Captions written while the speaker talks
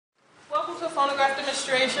phonograph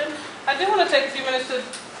demonstration. I do want to take a few minutes to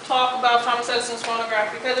talk about Thomas Edison's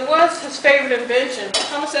phonograph because it was his favorite invention.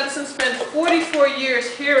 Thomas Edison spent 44 years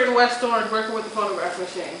here in West Orange working with the phonograph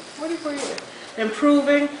machine. 44 years.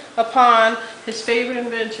 Improving upon his favorite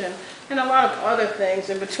invention and a lot of other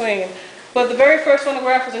things in between. But the very first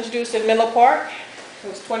phonograph was introduced in Menlo Park. It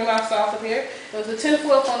was 20 miles south of here. It was a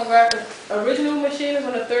tinfoil phonograph. The original machine is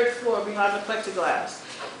on the 3rd floor behind the plexiglass.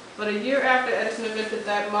 But a year after Edison invented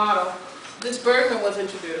that model, this Bergman was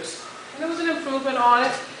introduced. And it was an improvement on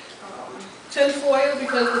it. Tinfoil,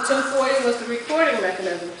 because the tinfoil was the recording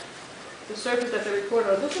mechanism. The surface that they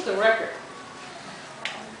recorded on. This was the record.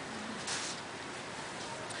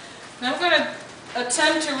 Now I'm going to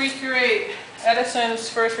attempt to recreate Edison's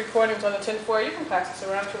first recordings on the tinfoil. You can pass this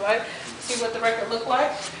around if you like. See what the record looked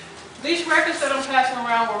like. These records that I'm passing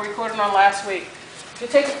around were recorded on last week. If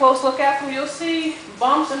you take a close look at them, you'll see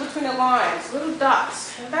bumps in between the lines, little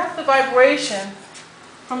dots. And that's the vibration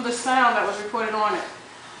from the sound that was recorded on it.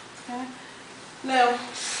 Okay? Now,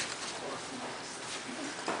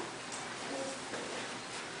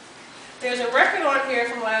 there's a record on here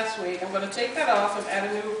from last week. I'm going to take that off and add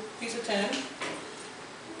a new piece of tin.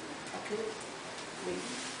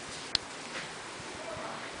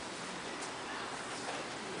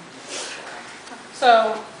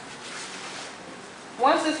 So,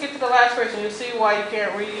 once this gets to the last version, you'll see why you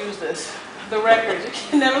can't reuse this. The records, you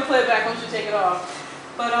can never play it back once you take it off.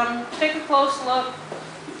 But take a close look.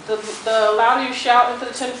 The louder you shout into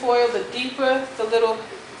the tinfoil, the deeper the little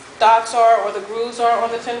dots are or the grooves are on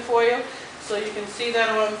the tinfoil. So you can see that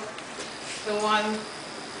on the one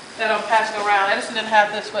that I'm passing around. Edison didn't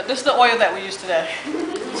have this, but this is the oil that we use today.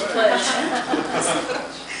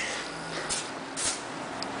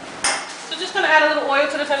 So just going to add a little oil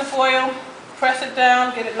to the tinfoil, press it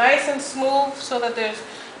down, get it nice and smooth so that there's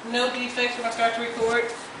no defects when I start to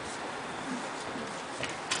record.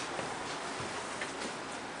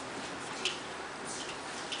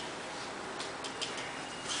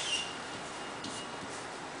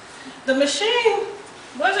 The machine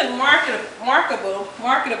wasn't marketable.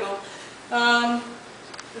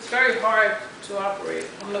 It's very hard to operate.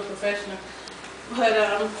 I'm no professional.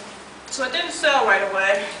 But, so it didn't sell right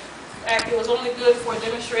away. It was only good for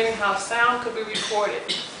demonstrating how sound could be recorded.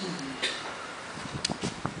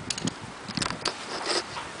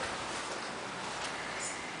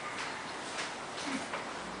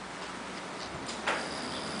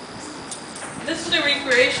 This is a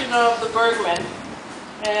recreation of the Bergman.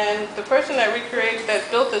 And the person that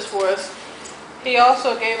built this for us, he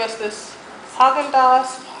also gave us this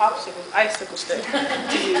Haagen-Dazs icicle stick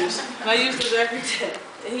to use. And I use this every day.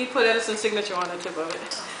 And he put Edison's signature on the tip of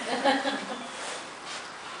it.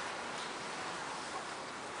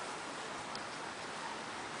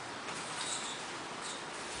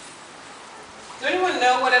 Does anyone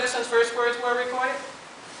know what Edison's first words were recorded?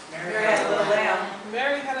 Mary had a little lamb.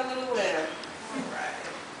 Mary had a little lamb. Right.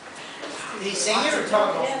 Did he sing it or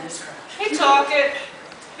talk it? He talk it.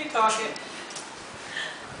 He talk it.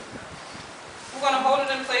 We're going to hold it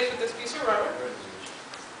in place with this piece of rubber.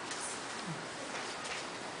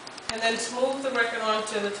 And then smooth the record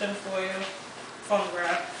onto the tinfoil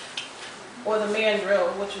phonograph, or the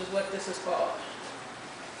mandrel, which is what this is called.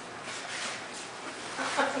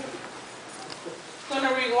 I'm going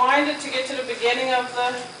to rewind it to get to the beginning of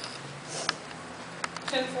the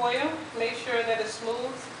tinfoil. Make sure that it's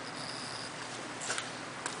smooth.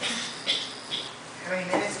 How many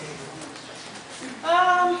minutes do you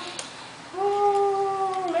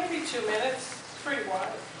Maybe 2 minutes. It's pretty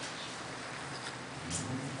wide.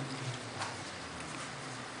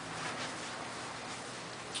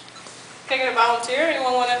 Taking a volunteer?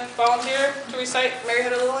 Anyone want to volunteer to recite Mary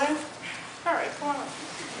Had a Little Lamb? All right, come on.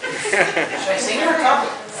 Should I sing it or talk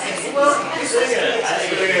it?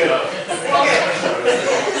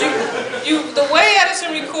 The way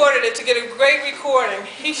Edison recorded it, to get a great recording,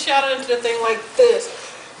 he shouted into the thing like this: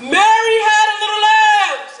 Mary had a little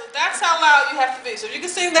lamb! So that's how loud you have to be. So if you can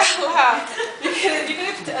sing that loud, you can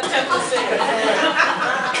attempt to sing it.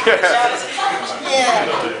 Yeah.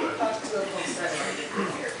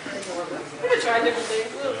 You can try different things.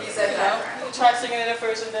 You can try singing it at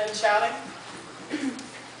first and then shouting.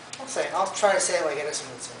 I'll try to say it like Edison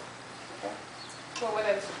would say it. Okay. Well, what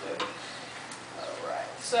Edison do? Alright,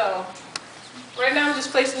 so right now I'm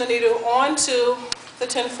just placing the needle onto the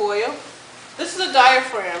tinfoil. This is a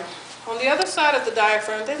diaphragm. On the other side of the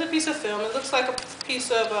diaphragm, there's a piece of film. It looks like a piece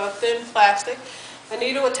of thin plastic. A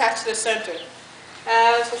needle attached to the center.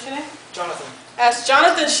 What's your name? Jonathan. As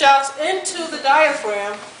Jonathan shouts into the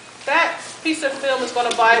diaphragm, that piece of film is going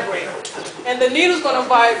to vibrate. And the needle is going to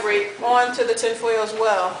vibrate onto the tinfoil as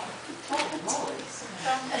well. All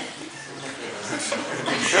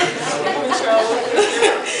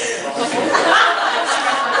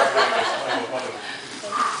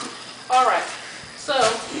right. So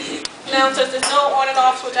now since there's no on and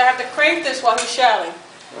off switch, I have to crank this while he's shouting.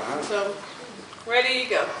 So ready, you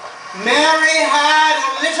go. Mary had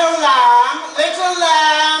a little lamb, little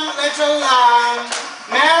lamb, little lamb.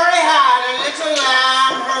 Mary had a little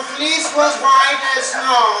lamb, her fleece was white as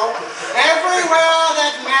snow. Everywhere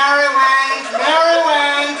that Mary went, Mary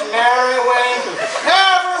went, Mary went.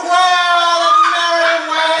 Everywhere that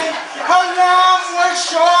Mary went, her lamb was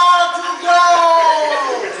sure to go.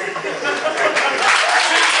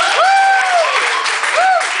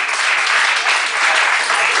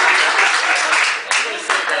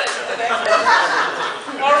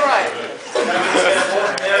 All right.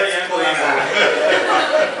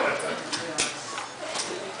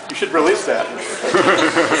 You should release that.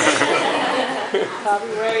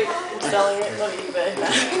 Copyright, I'm selling it on eBay.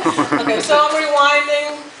 Okay, so I'm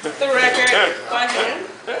rewinding the record by hand.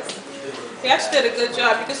 He actually did a good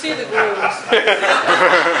job. You can see the grooves.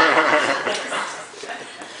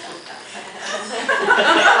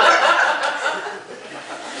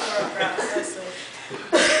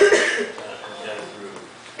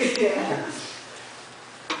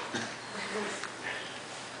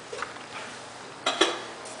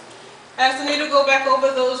 As the needle go back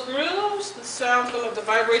over those grooves, the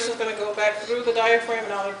vibration's going to go back through the diaphragm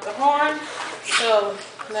and out the horn. So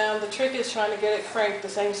now the trick is trying to get it cranked the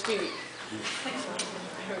same speed. So,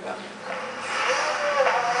 here we go.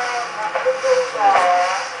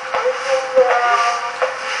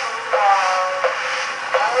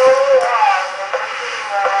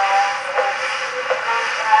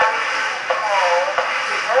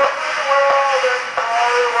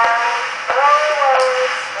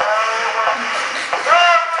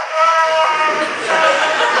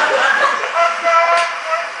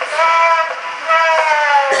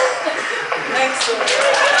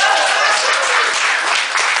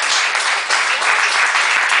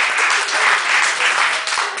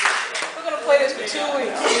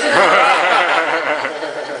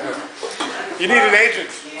 You need an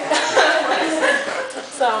agent.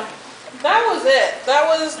 So that was it. That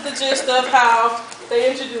was the gist of how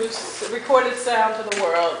they introduced recorded sound to the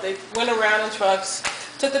world. They went around in trucks,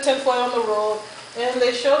 took the tinfoil on the road, and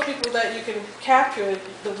they showed people that you can capture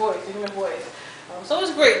the voice, the human voice. So it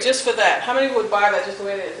was great just for that. How many would buy that just the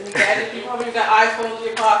way it is? Any gadget people? How many got iPhones in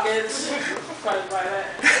your pockets? Probably buy that.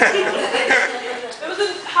 It was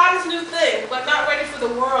the hottest new thing, but not ready for the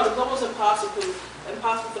world. It was almost impossible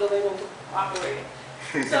for the label to operate.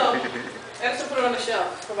 So Edison put it on the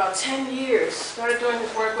shelf for about 10 years. Started doing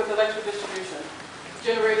his work with electrical distribution,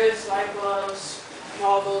 generators, light bulbs, and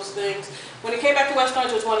all those things. When he came back to West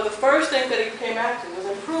Orange, it was one of the first things that he came back to was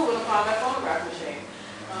improving upon that phonograph machine.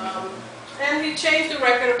 And he changed the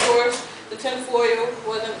record, of course. The tinfoil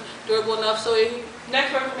wasn't durable enough, so the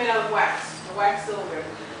next record was made out of wax, a wax cylinder.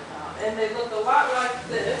 And they looked a lot like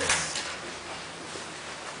this.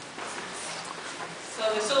 So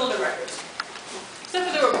the cylinder records. Except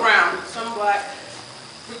for they were brown, some black.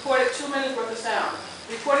 Recorded 2 minutes worth of sound.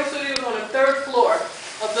 Recording studio was on the 3rd floor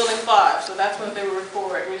of Building 5, so that's when they were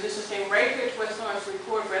recording. Musicians came right here to West Orange to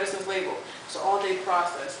record for Edison's label. It's an all-day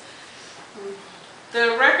process.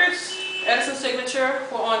 The records, Edison's signature,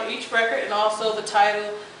 were on each record, and also the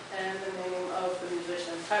title and the name of the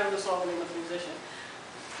musician. Title of the song, the name of the musician.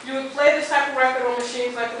 You would play this type of record on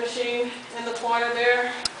machines like the machine in the corner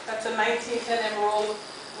there. That's a 1910 Emerald,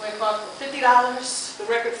 where it cost $50, the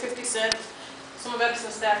record 50 cents. Some of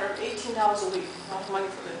Edison's staff earned $18 a week, a lot of money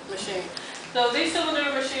for the machine. So these cylinder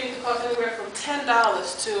machines cost anywhere from $10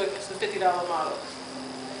 to the $50 model.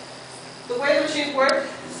 The way the machines work,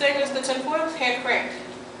 same as the tinfoil, is hand cranked.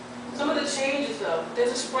 Some of the changes though,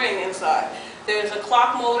 there's a spring inside. There's a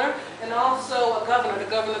clock motor and also a governor to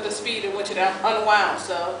govern the speed in which it unwound,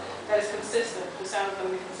 so that is consistent. The sound is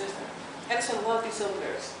going to be consistent. Edison loved these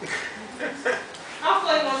cylinders.